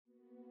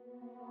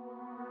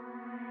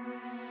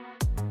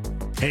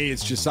Hey,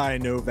 it's Josiah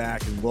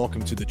Novak, and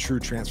welcome to the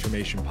True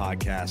Transformation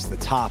Podcast, the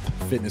top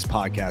fitness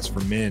podcast for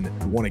men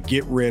who want to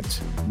get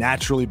ripped,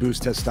 naturally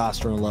boost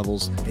testosterone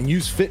levels, and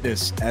use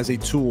fitness as a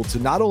tool to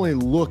not only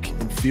look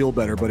and feel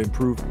better, but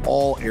improve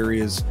all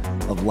areas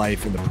of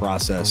life in the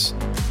process.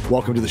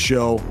 Welcome to the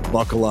show.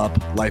 Buckle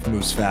up. Life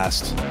moves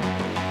fast.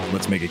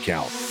 Let's make it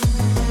count.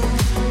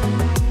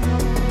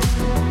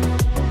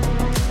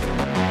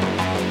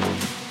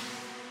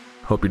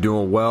 Hope you're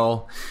doing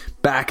well.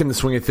 Back in the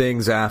swing of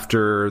things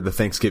after the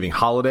Thanksgiving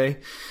holiday.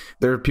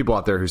 There are people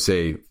out there who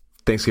say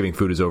Thanksgiving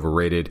food is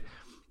overrated.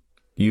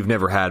 You've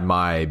never had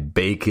my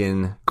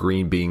bacon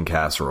green bean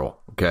casserole.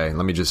 Okay,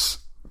 let me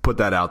just put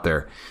that out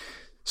there.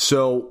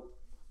 So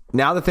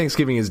now that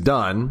Thanksgiving is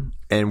done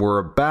and we're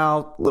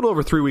about a little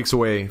over 3 weeks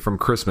away from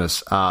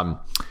Christmas, I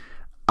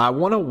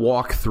want to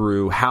walk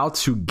through how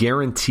to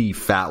guarantee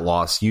fat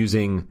loss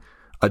using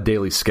a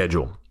daily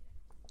schedule.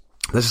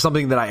 This is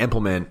something that I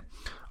implement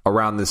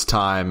around this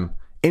time.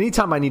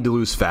 Anytime I need to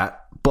lose fat,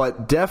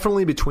 but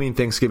definitely between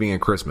Thanksgiving and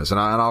Christmas. And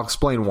I'll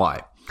explain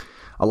why.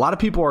 A lot of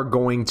people are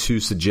going to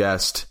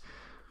suggest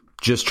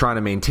just trying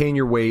to maintain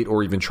your weight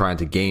or even trying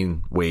to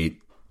gain weight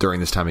during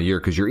this time of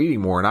year because you're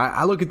eating more. And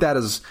I look at that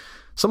as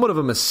somewhat of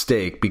a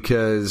mistake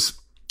because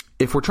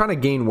if we're trying to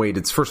gain weight,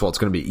 first of all, it's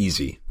going to be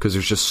easy because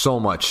there's just so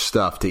much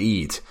stuff to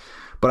eat.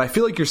 But I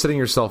feel like you're setting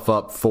yourself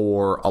up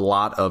for a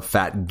lot of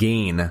fat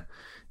gain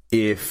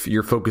if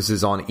your focus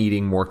is on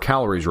eating more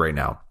calories right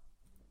now.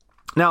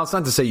 Now, it's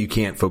not to say you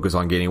can't focus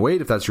on gaining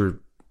weight. If that's your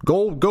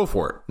goal, go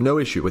for it. No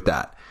issue with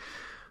that.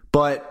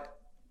 But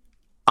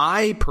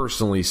I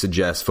personally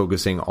suggest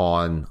focusing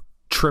on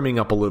trimming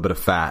up a little bit of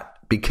fat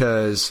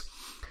because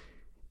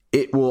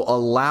it will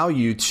allow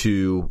you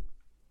to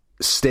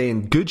stay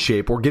in good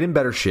shape or get in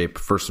better shape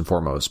first and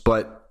foremost,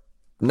 but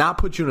not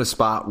put you in a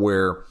spot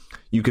where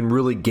you can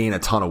really gain a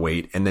ton of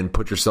weight and then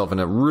put yourself in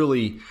a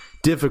really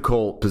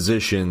difficult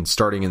position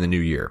starting in the new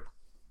year.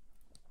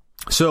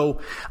 So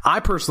I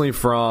personally,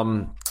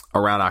 from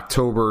around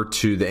October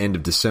to the end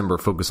of December,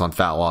 focus on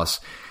fat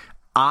loss.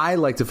 I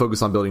like to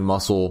focus on building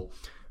muscle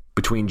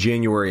between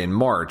January and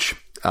March.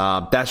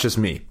 That's just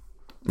me.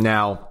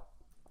 Now,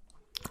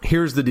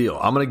 here's the deal.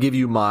 I'm going to give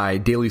you my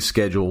daily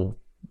schedule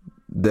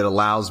that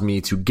allows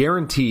me to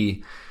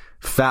guarantee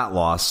fat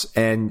loss.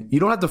 And you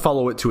don't have to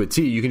follow it to a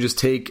T. You can just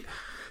take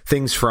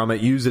things from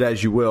it, use it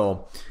as you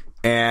will,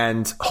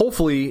 and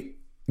hopefully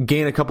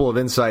gain a couple of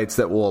insights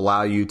that will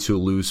allow you to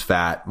lose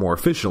fat more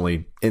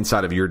efficiently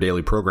inside of your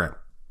daily program.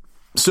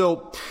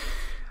 So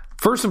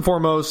first and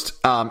foremost,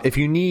 if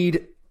you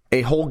need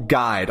a whole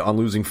guide on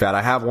losing fat,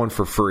 I have one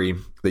for free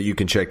that you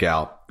can check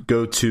out.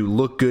 Go to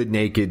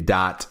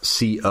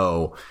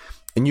lookgoodnaked.co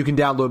and you can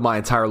download my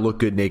entire Look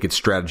Good Naked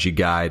strategy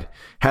guide.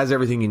 Has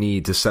everything you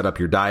need to set up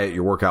your diet,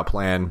 your workout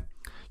plan,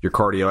 your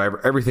cardio,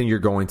 everything you're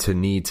going to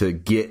need to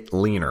get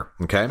leaner.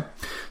 Okay.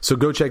 So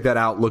go check that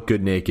out.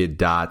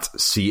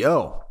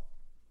 Lookgoodnaked.co.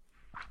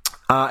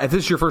 If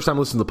this is your first time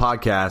listening to the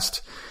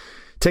podcast,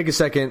 take a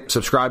second,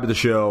 subscribe to the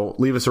show,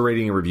 leave us a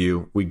rating and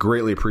review. We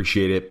greatly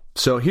appreciate it.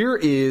 So here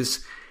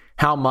is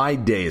how my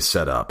day is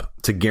set up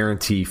to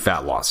guarantee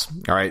fat loss.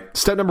 All right.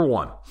 Step number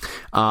one.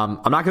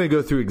 I'm not going to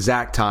go through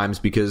exact times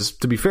because,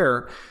 to be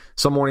fair,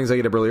 some mornings I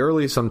get up really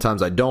early.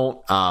 Sometimes I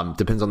don't.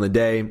 Depends on the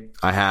day.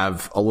 I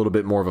have a little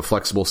bit more of a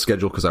flexible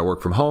schedule because I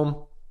work from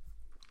home.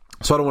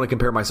 So I don't want to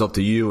compare myself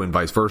to you and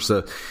vice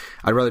versa.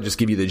 I'd rather just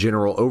give you the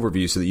general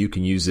overview so that you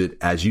can use it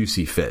as you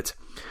see fit.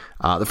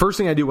 The first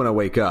thing I do when I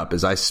wake up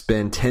is I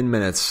spend 10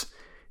 minutes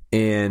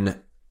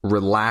in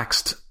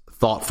relaxed,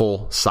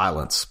 thoughtful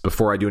silence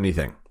before I do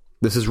anything.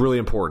 This is really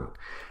important.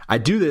 I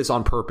do this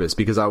on purpose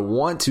because I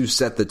want to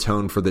set the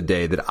tone for the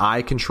day that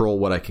I control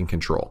what I can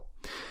control.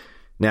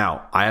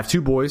 Now, I have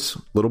two boys,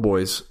 little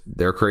boys.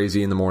 They're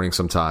crazy in the morning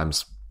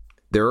sometimes.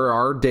 There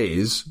are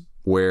days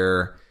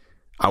where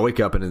I wake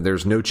up and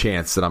there's no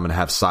chance that I'm going to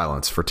have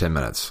silence for 10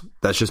 minutes.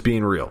 That's just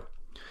being real.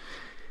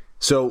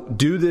 So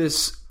do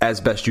this as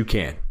best you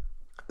can.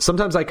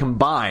 Sometimes I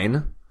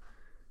combine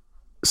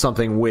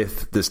something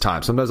with this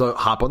time. Sometimes I'll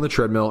hop on the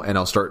treadmill and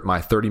I'll start my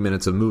 30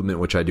 minutes of movement,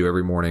 which I do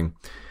every morning,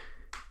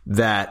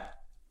 that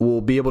will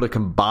be able to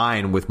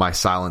combine with my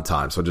silent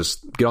time. So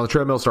just get on the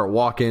treadmill, start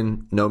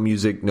walking, no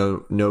music, no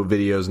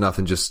videos,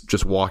 nothing,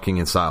 just walking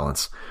in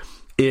silence.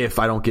 If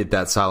I don't get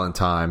that silent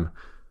time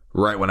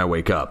right when I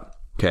wake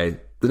up. Okay.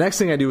 The next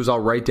thing I do is I'll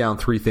write down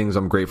 3 things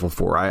I'm grateful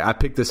for. I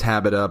picked this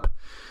habit up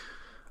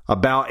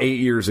about 8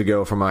 years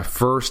ago from my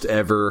first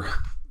ever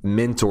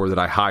mentor that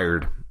I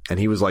hired. And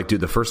he was like,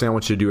 dude, the first thing I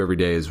want you to do every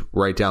day is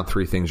write down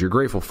 3 things you're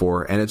grateful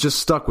for. And it just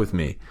stuck with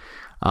me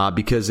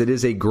because it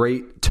is a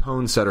great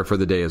tone setter for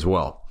the day as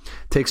well.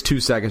 It takes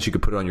 2 seconds. You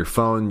could put it on your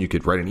phone. You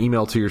could write an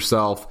email to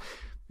yourself,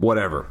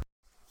 whatever.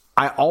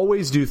 I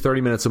always do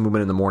 30 minutes of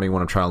movement in the morning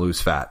when I'm trying to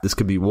lose fat. This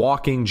could be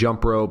walking,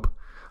 jump rope,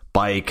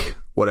 bike,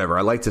 whatever.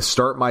 I like to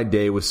start my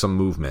day with some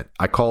movement.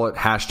 I call it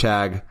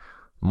hashtag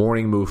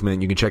morning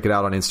movement. You can check it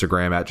out on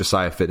Instagram at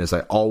Josiah Fitness. I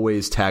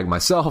always tag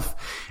myself.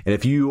 And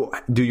if you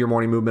do your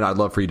morning movement, I'd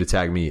love for you to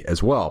tag me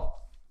as well.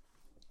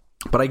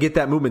 But I get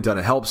that movement done.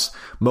 It helps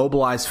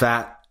mobilize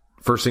fat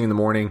first thing in the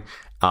morning.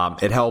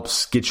 It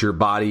helps get your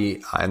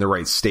body in the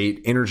right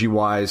state,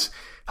 energy-wise,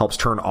 helps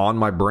turn on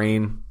my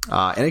brain,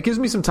 and it gives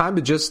me some time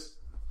to just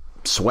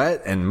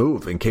sweat and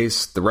move in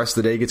case the rest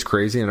of the day gets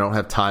crazy and I don't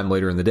have time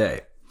later in the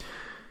day.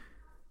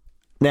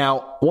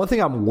 Now, one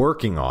thing I'm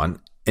working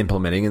on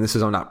implementing, and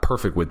I'm not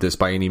perfect with this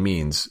by any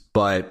means,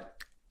 but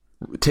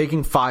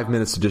taking 5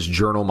 minutes to just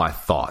journal my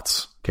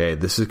thoughts. Okay,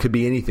 could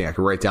be anything. I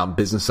could write down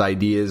business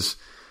ideas.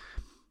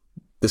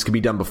 This could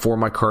be done before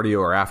my cardio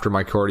or after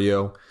my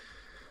cardio.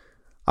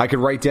 I could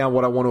write down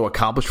what I want to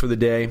accomplish for the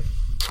day.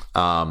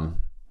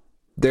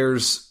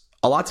 There's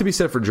a lot to be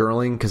said for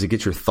journaling because it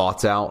gets your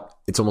thoughts out.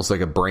 It's almost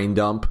like a brain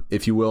dump,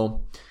 if you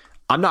will.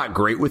 I'm not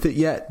great with it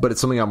yet, but it's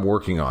something I'm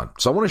working on.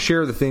 So I want to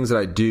share the things that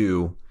I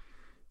do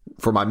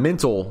for my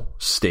mental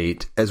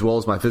state as well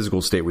as my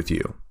physical state with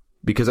you,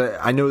 because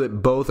I know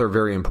that both are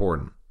very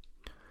important.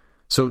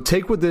 So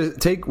take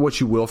what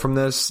you will from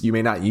this. You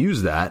may not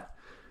use that,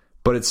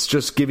 but it's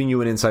just giving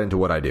you an insight into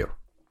what I do.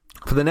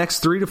 For the next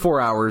 3 to 4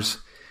 hours,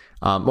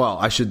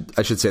 I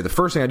should say the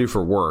first thing I do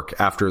for work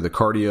after the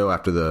cardio,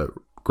 after the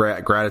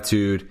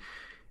gratitude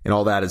and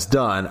all that is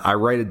done, I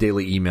write a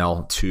daily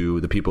email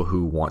to the people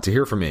who want to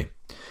hear from me.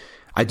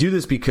 I do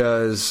this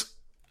because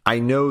I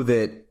know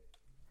that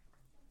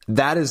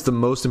is the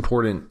most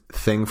important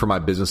thing for my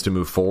business to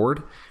move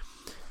forward.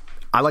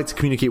 I like to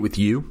communicate with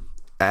you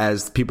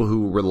as people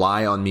who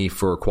rely on me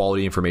for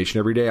quality information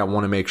every day. I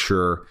want to make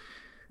sure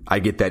I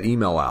get that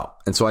email out.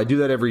 And so I do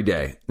that every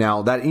day.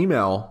 Now, that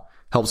email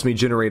helps me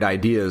generate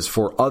ideas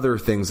for other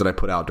things that I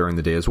put out during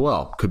the day as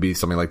well. Could be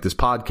something like this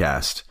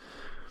podcast.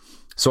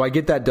 So I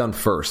get that done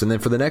first. And then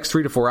for the next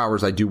 3 to 4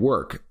 hours, I do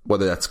work,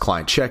 whether that's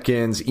client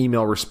check-ins,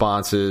 email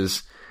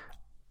responses,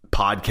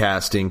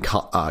 podcasting,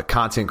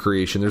 content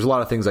creation. There's a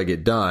lot of things I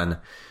get done.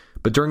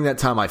 But during that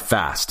time, I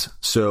fast.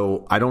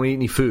 So I don't eat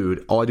any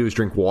food. All I do is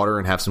drink water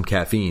and have some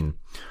caffeine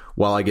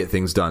while I get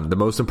things done. The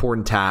most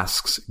important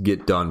tasks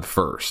get done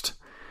first.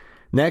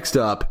 Next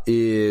up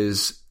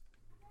is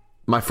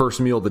my first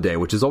meal of the day,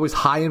 which is always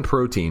high in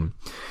protein.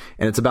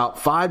 And it's about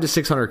 500 to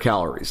 600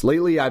 calories.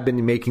 Lately, I've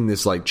been making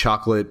this like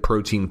chocolate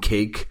protein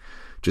cake,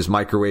 just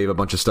microwave a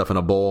bunch of stuff in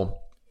a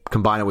bowl,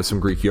 combine it with some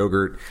Greek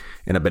yogurt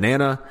and a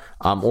banana,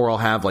 or I'll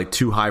have like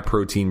 2 high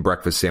protein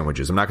breakfast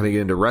sandwiches. I'm not going to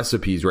get into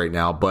recipes right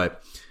now,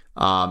 but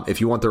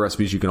if you want the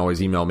recipes, you can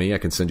always email me. I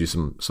can send you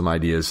some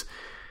ideas.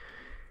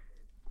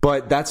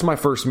 But that's my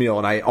first meal,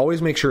 and I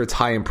always make sure it's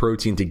high in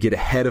protein to get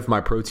ahead of my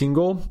protein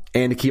goal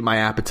and to keep my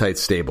appetite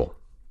stable.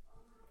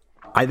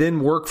 I then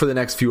work for the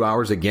next few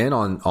hours again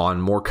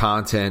on more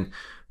content,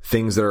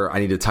 things that I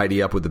need to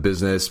tidy up with the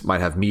business,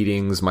 might have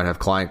meetings, might have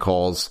client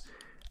calls.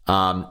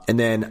 And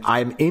then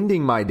I'm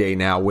ending my day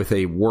now with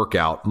a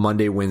workout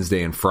Monday,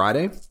 Wednesday, and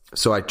Friday.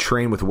 So I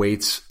train with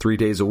weights 3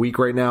 days a week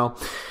right now.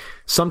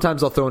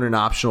 Sometimes I'll throw in an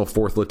optional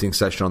 4th lifting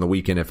session on the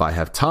weekend if I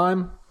have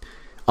time.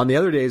 On the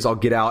other days, I'll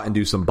get out and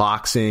do some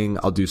boxing,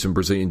 I'll do some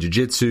Brazilian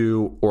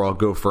jiu-jitsu, or I'll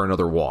go for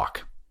another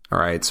walk. All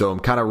right, so I'm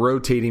kind of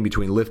rotating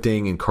between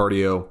lifting and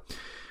cardio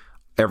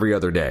every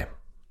other day.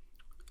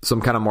 Some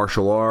kind of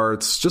martial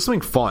arts, just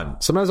something fun.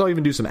 Sometimes I'll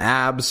even do some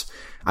abs.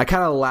 I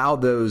kind of allow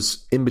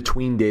those in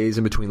between days,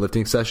 in between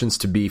lifting sessions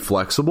to be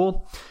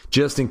flexible,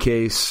 just in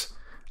case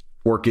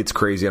work gets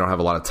crazy. I don't have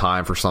a lot of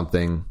time for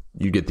something.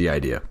 You get the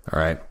idea. All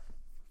right.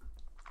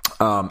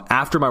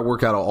 After my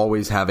workout, I'll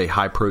always have a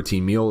high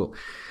protein meal.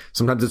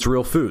 Sometimes it's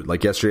real food.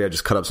 Like yesterday, I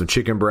just cut up some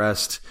chicken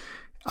breast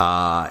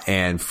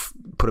and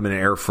put them in an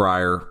air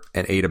fryer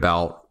and ate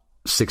about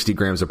 60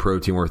 grams of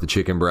protein worth of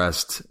chicken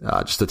breast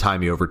just to tie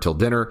me over till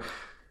dinner.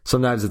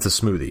 Sometimes it's a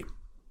smoothie.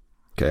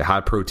 Okay,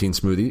 high protein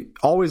smoothie.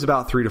 Always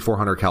about 300 to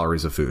 400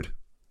 calories of food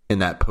in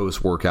that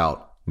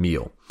post-workout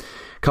meal.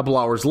 A couple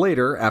hours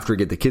later, after I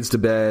get the kids to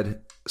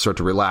bed, start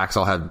to relax,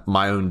 I'll have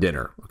my own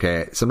dinner.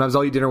 Okay, sometimes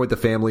I'll eat dinner with the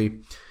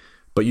family,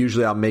 but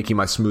usually I'm making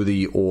my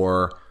smoothie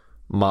or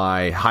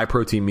my high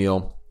protein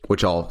meal,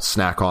 which I'll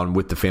snack on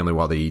with the family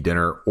while they eat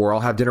dinner, or I'll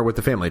have dinner with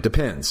the family. It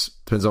depends.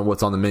 Depends on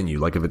what's on the menu.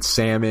 Like if it's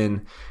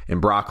salmon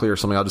and broccoli or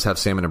something, I'll just have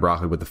salmon and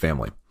broccoli with the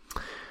family.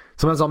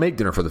 Sometimes I'll make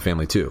dinner for the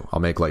family too.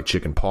 I'll make like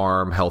chicken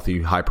parm,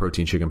 healthy, high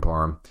protein chicken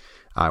parm.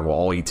 We'll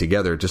all eat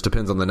together. It just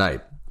depends on the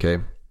night.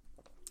 Okay.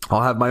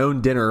 I'll have my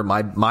own dinner,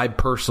 my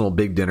personal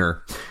big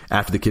dinner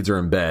after the kids are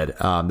in bed.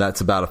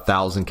 That's about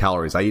 1,000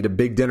 calories. I eat a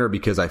big dinner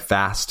because I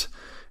fast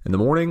in the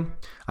morning.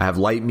 I have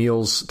light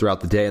meals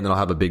throughout the day, and then I'll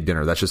have a big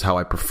dinner. That's just how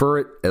I prefer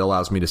it. It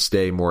allows me to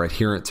stay more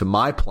adherent to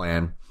my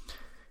plan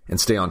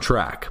and stay on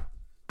track.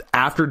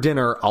 After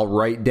dinner, I'll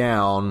write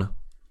down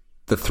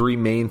the 3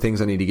 main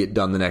things I need to get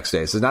done the next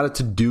day. So it's not a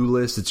to-do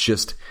list. It's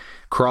just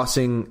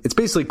it's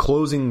basically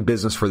closing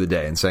business for the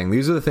day and saying,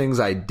 these are the things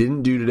I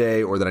didn't do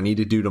today or that I need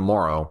to do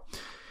tomorrow,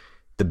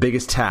 the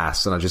biggest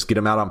tasks, and I'll just get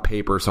them out on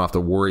paper so I don't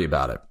have to worry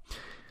about it.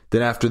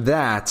 Then after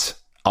that,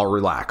 I'll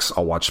relax.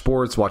 I'll watch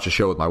sports, watch a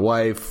show with my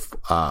wife,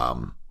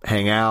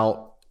 hang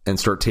out, and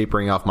start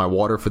tapering off my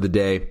water for the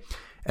day.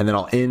 And then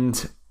I'll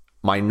end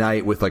my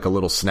night with like a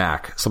little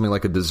snack, something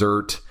like a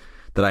dessert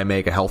that I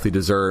make, a healthy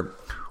dessert,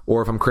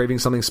 Or if I'm craving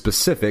something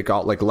specific,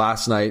 like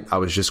last night, I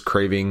was just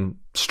craving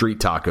street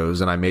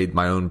tacos, and I made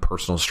my own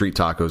personal street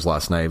tacos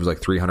last night. It was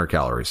like 300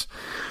 calories.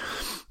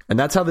 And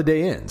that's how the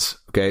day ends.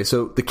 Okay,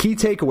 so the key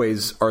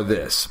takeaways are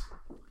this.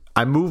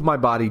 I move my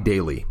body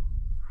daily.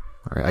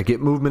 All right, I get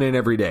movement in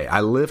every day.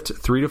 I lift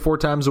 3 to 4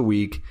 times a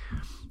week.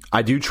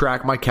 I do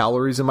track my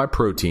calories and my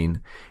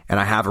protein, and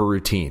I have a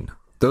routine.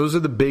 Those are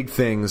the big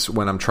things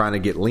when I'm trying to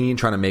get lean,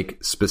 trying to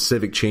make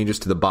specific changes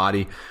to the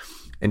body,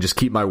 and just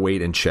keep my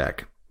weight in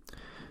check.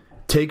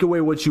 Take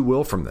away what you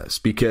will from this,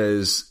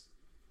 because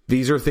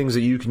these are things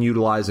that you can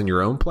utilize in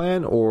your own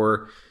plan,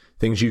 or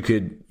things you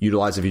could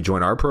utilize if you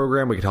join our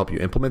program. We could help you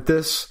implement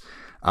this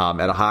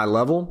at a high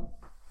level.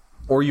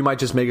 Or you might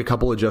just make a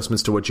couple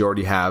adjustments to what you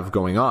already have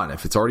going on.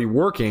 If it's already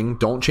working,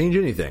 don't change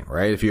anything,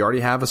 right? If you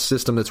already have a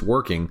system that's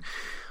working,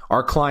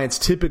 our clients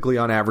typically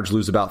on average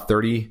lose about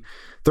 30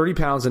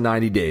 pounds in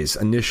 90 days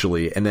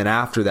initially. And then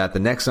after that, the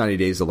next 90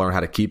 days, they'll learn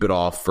how to keep it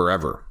off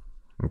forever.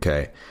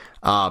 Okay.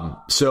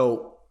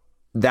 So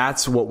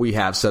that's what we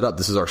have set up.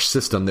 This is our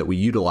system that we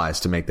utilize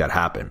to make that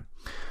happen.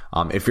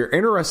 If you're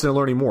interested in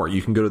learning more,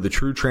 you can go to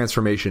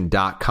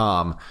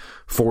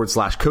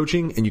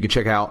thetruetransformation.com/coaching, and you can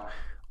check out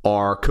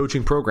our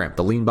coaching program,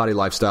 the Lean Body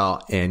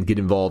Lifestyle, and get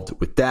involved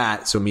with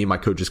that so me and my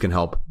coaches can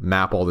help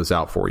map all this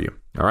out for you.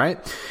 All right.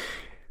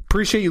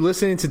 Appreciate you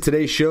listening to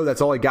today's show.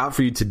 That's all I got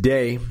for you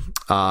today.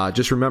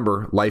 Just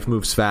remember, life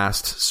moves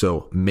fast,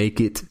 so make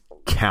it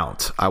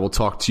count. I will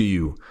talk to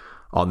you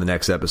on the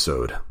next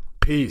episode.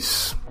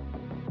 Peace.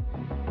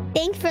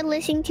 Thanks for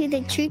listening to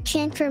the True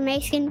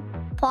Transformation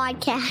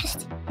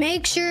Podcast.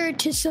 Make sure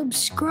to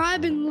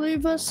subscribe and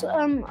leave us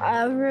a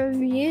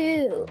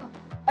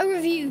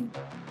review.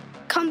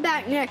 Come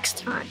back next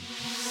time.